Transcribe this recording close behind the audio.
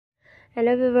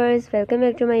Hello viewers, welcome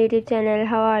back to my YouTube channel.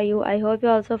 How are you? I hope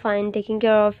you're also fine, taking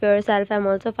care of yourself. I'm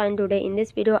also fine. Today in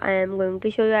this video I am going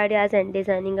to show you ideas and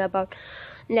designing about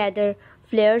leather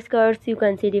flare skirts. You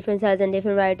can see different sizes and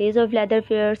different varieties of leather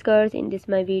flare skirts in this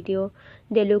my video.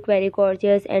 They look very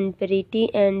gorgeous and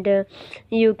pretty, and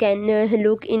you can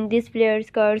look in these flare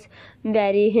skirts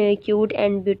very cute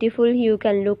and beautiful. You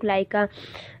can look like a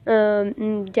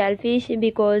jellyfish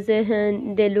because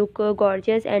they look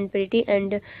gorgeous and pretty,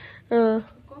 and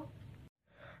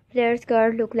flare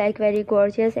skirt look like very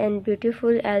gorgeous and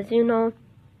beautiful, as you know.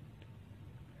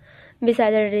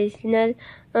 Besides the traditional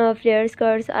flare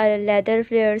skirts, leather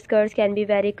flare skirts can be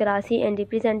very classy and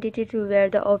representative to wear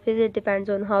the office. It depends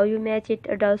on how you match it.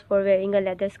 Adults for wearing a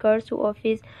leather skirt to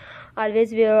office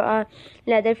always wear a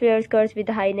leather flare skirts with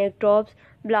high neck tops,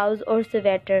 blouse or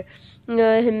sweater.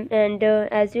 And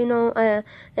as you know,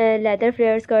 leather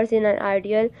flare skirts in an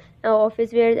ideal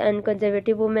office wear and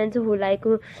conservative women who like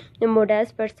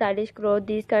modest but stylish clothes.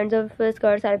 These kinds of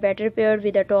skirts are better paired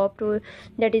with a top too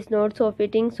that is not so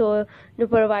fitting, so to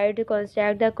provide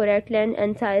construct the correct length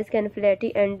and size can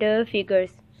flatty and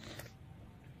figures.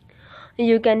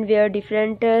 You can wear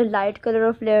different light color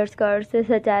of flare skirts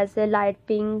such as light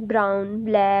pink, brown,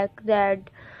 black,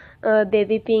 red,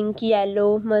 baby pink,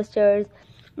 yellow, mustard,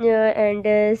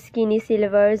 and skinny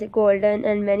silvers, golden,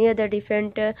 and many other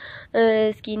different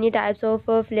skinny types of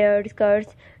flared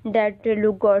skirts that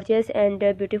look gorgeous and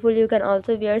beautiful. You can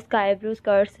also wear sky blue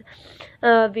skirts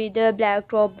with black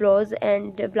top blouse,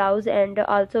 and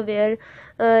also wear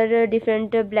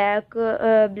different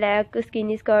black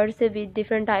skinny skirts with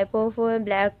different type of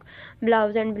black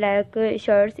blouse and black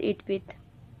shirts it with.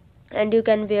 And you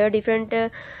can wear different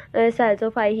styles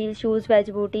of high heel shoes, wedge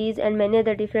booties, and many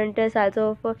other different styles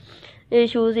of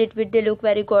shoes it with. They look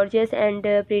very gorgeous and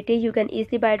pretty. You can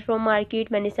easily buy it from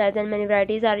market. Many styles and many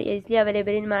varieties are easily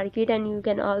available in market, and you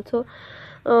can also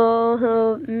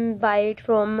buy it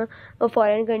from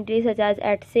foreign countries such as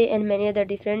Etsy and many other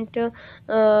different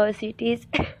cities.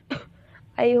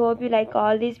 I hope you like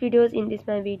all these videos in this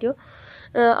my video.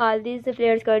 All these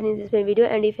flare skirts in this my video,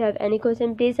 and if you have any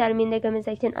question, please tell me in the comment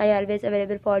section. I always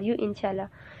available for you, inshallah.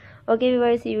 Okay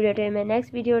viewers, see you later in my next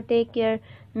video. Take care.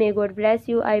 May God bless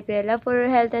you. I pray Allah for your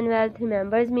health and wealth.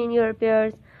 Remembers me in your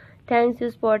prayers. Thanks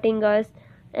for supporting us,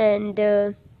 and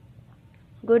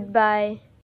goodbye.